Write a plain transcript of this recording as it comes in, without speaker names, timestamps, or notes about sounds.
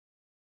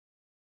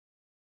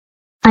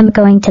I'm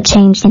going to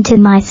change into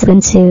my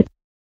swimsuit.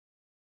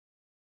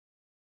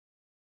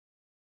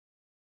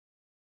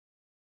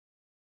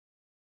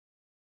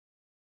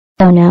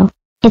 Oh no,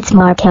 it's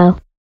Marco.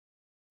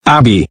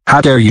 Abby,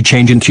 how dare you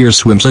change into your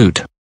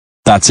swimsuit?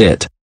 That's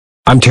it.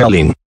 I'm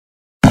telling.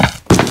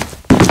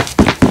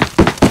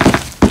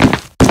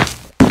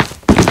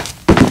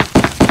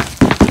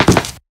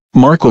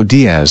 Marco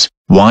Diaz,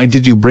 why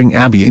did you bring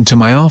Abby into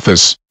my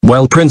office?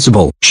 Well,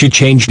 principal, she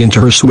changed into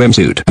her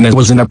swimsuit and it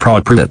was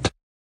inappropriate.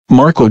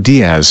 Marco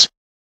Diaz,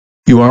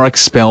 you are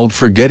expelled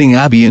for getting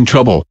Abby in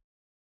trouble.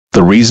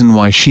 The reason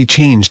why she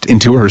changed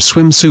into her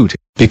swimsuit,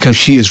 because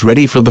she is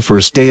ready for the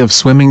first day of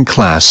swimming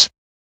class.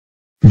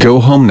 Go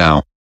home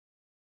now.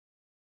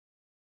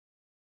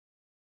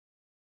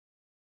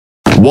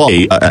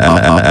 Why?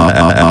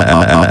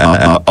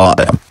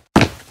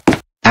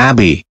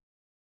 Abby.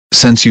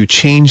 Since you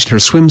changed her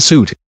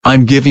swimsuit,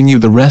 I'm giving you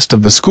the rest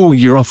of the school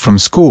year off from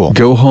school.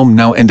 Go home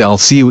now and I'll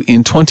see you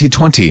in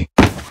 2020.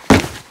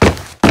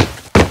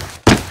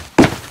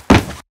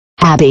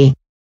 Abby.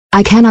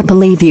 I cannot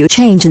believe you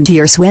change into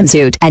your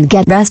swimsuit and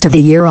get rest of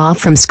the year off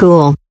from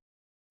school.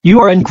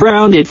 You are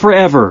ungrounded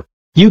forever.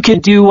 You can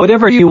do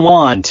whatever you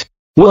want.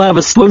 We'll have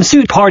a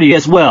swimsuit party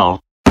as well.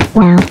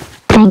 Wow,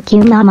 thank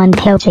you Mom and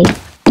Hilji.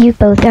 You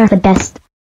both are the best.